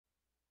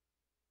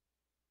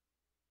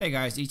Hey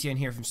guys, ETN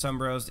here from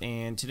Sunbros,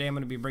 and today I'm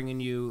going to be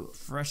bringing you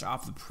fresh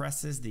off the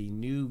presses the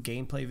new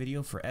gameplay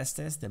video for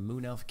Estes, the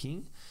Moon Elf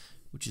King,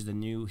 which is the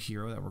new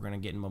hero that we're going to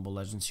get in Mobile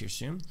Legends here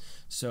soon.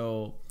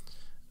 So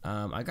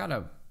I got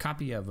a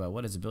copy of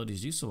what his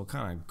abilities do, so we'll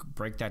kind of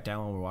break that down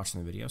while we're watching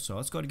the video. So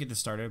let's go to get this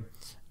started.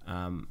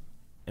 And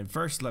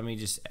first, let me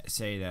just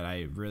say that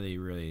I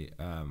really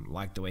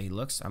like the way he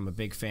looks. I'm a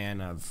big fan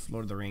of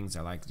Lord of the Rings.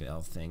 I like the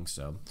elf thing,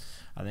 so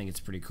I think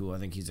it's pretty cool. I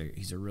think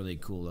he's a really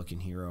cool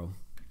looking hero,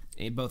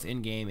 both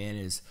in game and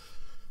his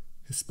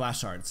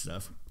splash art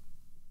stuff.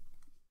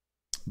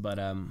 But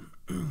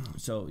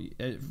so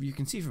you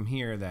can see from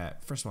here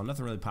that first of all,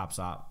 nothing really pops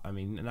up. I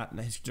mean,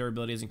 his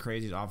durability isn't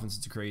crazy, his offense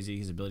isn't crazy,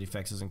 his ability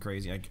effects isn't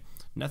crazy. Like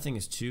nothing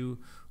is too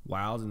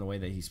wild in the way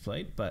that he's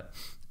played, but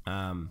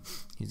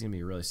he's gonna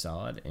be really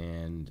solid,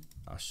 and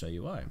I'll show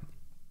you why.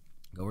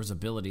 Go over his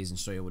abilities and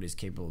show you what he's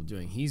capable of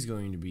doing. He's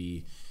going to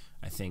be,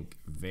 I think,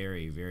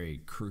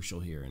 very crucial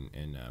here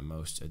in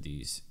most of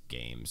these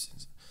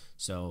games.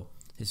 So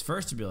his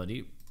first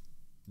ability,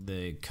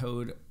 the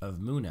Code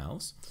of Moon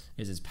Elves,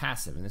 is his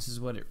passive, and this is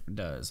what it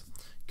does.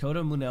 Code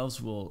of Moon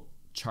Elves will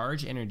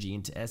charge energy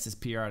into Estes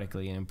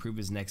periodically and improve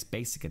his next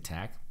basic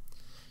attack.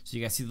 So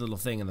you guys see the little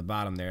thing in the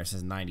bottom there, it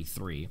says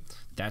 93.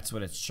 That's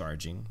what it's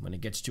charging. When it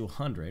gets to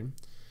 100,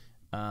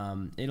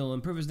 it'll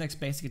improve his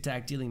next basic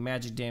attack, dealing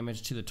magic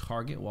damage to the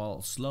target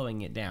while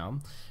slowing it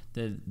down.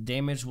 The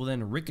damage will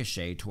then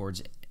ricochet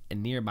towards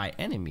nearby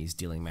enemies,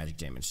 dealing magic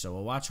damage. So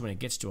we'll watch when it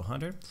gets to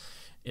 100.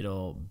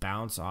 It'll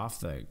bounce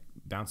off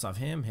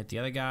him, hit the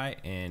other guy,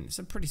 and it's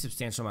a pretty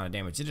substantial amount of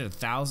damage. It did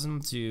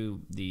 1,000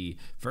 to the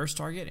first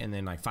target and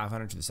then like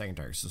 500 to the second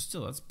target. So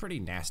still, that's pretty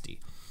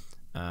nasty.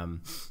 Now,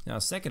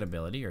 his second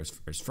ability, or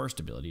his first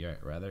ability,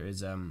 rather,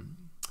 is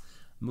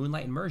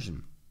Moonlight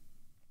Immersion.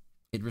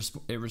 It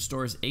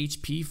restores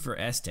HP for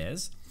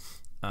Estes,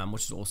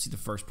 which is, we'll see the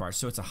first part.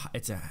 So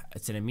it's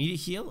an immediate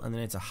heal, and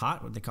then it's a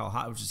hot, what they call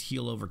hot, which is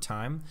heal over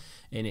time,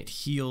 and it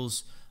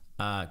heals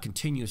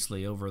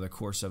continuously over the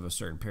course of a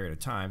certain period of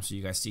time. So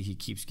you guys see he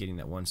keeps getting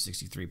that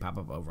 163 pop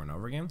up over and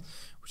over again,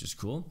 which is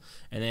cool.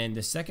 And then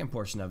the second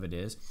portion of it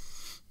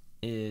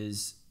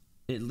is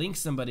it links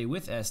somebody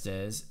with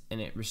Estes, and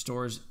it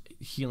restores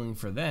healing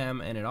for them,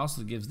 and it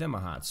also gives them a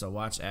hot. So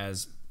watch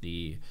as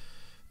the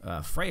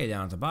Freya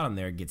down at the bottom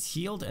there gets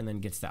healed and then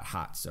gets that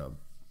hot. So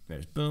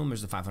there's boom,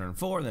 there's the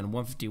 504, then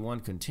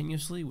 151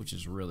 continuously, which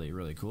is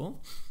really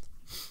cool.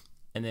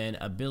 And then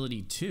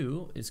ability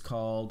 2 is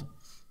called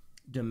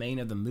Domain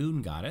of the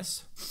Moon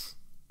Goddess,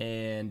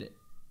 and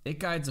it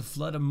guides a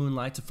flood of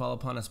moonlight to fall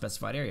upon a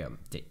specified area,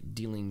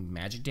 dealing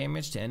magic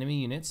damage to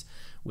enemy units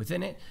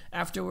within it.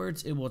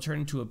 Afterwards, it will turn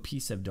into a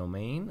piece of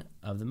Domain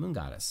of the Moon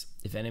Goddess.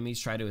 If enemies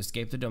try to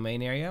escape the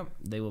domain area,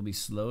 they will be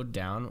slowed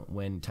down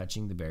when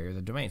touching the barrier of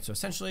the domain. So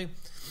essentially,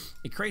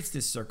 it creates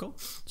this circle.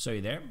 Show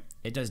you there.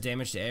 It does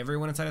damage to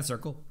everyone inside the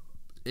circle.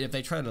 If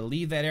they try to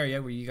leave that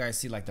area, where you guys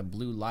see like the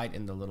blue light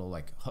and the little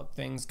like hook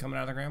things coming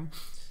out of the ground,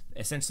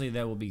 essentially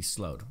they will be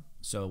slowed.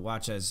 So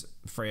watch as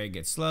Freya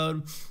gets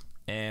slowed,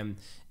 and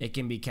it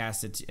can be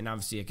casted, and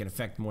obviously it can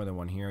affect more than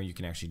one hero. You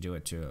can actually do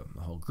it to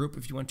a whole group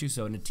if you want to.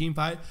 So in a team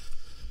fight,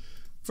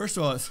 first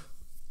of all,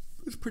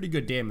 it's pretty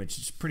good damage.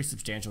 It's pretty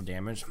substantial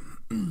damage,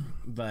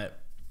 but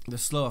the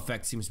slow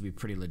effect seems to be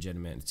pretty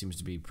legitimate. It seems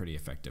to be pretty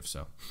effective,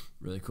 so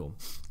really cool.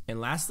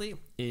 And lastly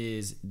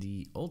is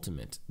the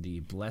ultimate, the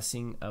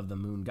Blessing of the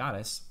Moon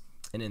Goddess.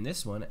 And in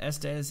this one,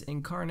 Estes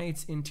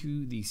incarnates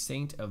into the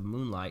Saint of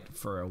Moonlight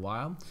for a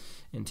while,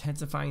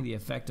 intensifying the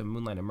effect of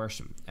Moonlight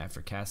Immersion. After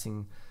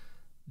casting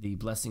the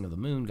Blessing of the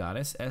Moon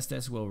Goddess,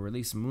 Estes will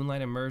release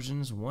Moonlight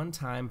Immersions one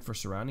time for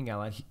surrounding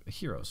allied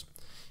heroes.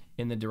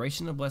 In the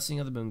duration of Blessing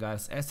of the Moon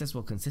Goddess, Estes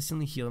will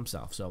consistently heal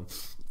himself. So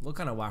we'll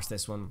kind of watch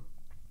this one.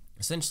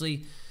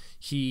 Essentially,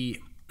 he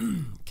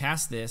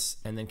casts this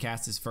and then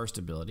casts his first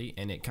ability,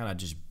 and it kind of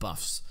just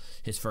buffs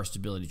his first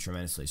ability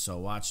tremendously. So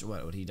watch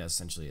what he does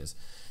essentially is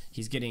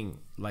he's getting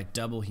like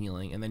double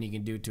healing, and then he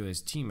can do it to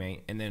his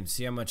teammate, and then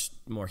see how much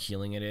more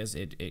healing it is.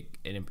 It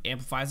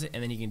amplifies it,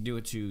 and then he can do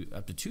it to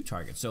up to 2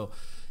 targets. So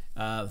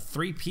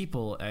 3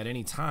 people at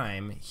any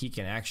time, he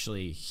can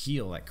actually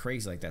heal like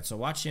crazy like that. So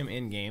watch him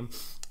in game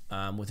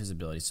with his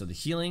ability. So the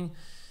healing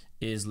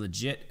is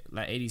legit.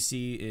 That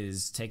ADC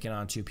is taking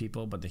on 2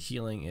 people, but the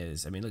healing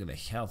is, I mean, look at the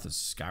health is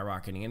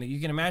skyrocketing. And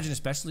you can imagine,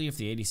 especially if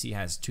the ADC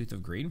has Tooth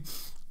of Greed,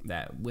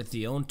 that with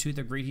the own Tooth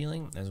of Greed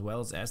healing as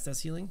well as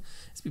Estes healing,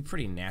 it's be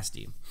pretty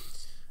nasty.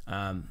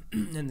 And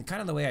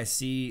kind of the way I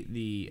see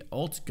the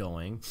ult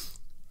going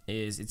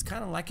is it's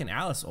kind of like an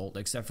Alice ult,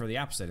 except for the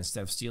opposite.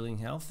 Instead of stealing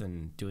health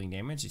and doing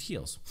damage, it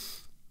heals.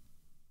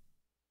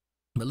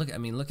 But look at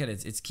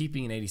it. It's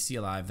keeping an ADC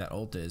alive. That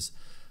ult is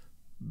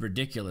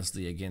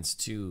ridiculously against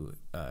 2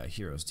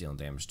 heroes dealing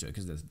damage to it,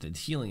 because the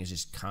healing is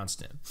just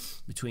constant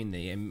between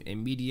the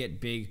immediate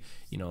big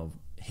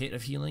hit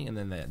of healing and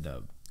then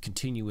the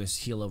continuous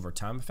heal over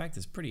time effect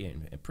is pretty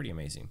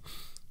amazing.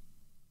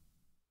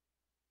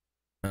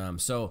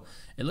 So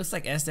it looks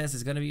like Estes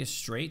is going to be a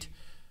straight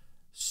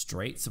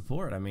straight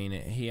support. I mean,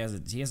 he has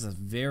a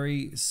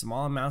very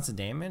small amounts of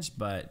damage,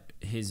 but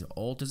his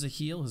ult is a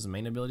heal, his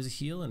main ability is a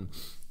heal, and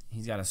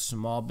he's got a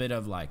small bit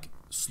of like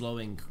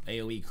slowing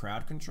AoE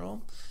crowd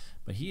control,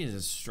 but he is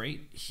a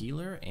straight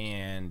healer,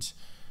 and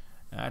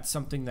that's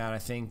something that I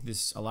think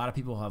a lot of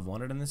people have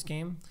wanted in this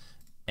game,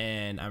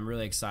 and I'm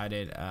really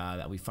excited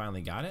that we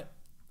finally got it.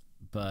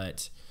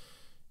 But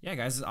yeah,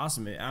 guys, it's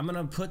awesome. I'm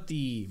gonna put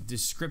the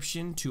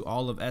description to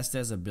all of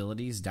Estes'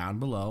 abilities down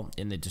below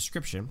in the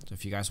description, so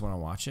if you guys want to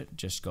watch it,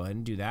 just go ahead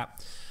and do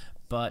that.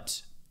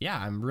 But yeah,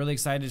 I'm really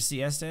excited to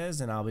see Estes,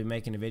 and I'll be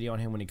making a video on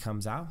him when he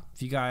comes out.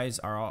 If you guys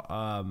are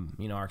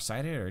are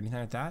excited or anything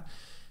like that,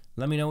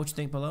 let me know what you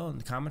think below in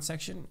the comment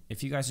section.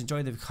 If you guys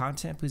enjoy the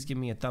content, please give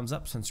me a thumbs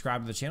up,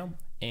 subscribe to the channel,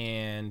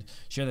 and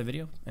share the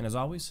video. And as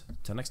always,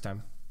 until next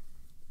time.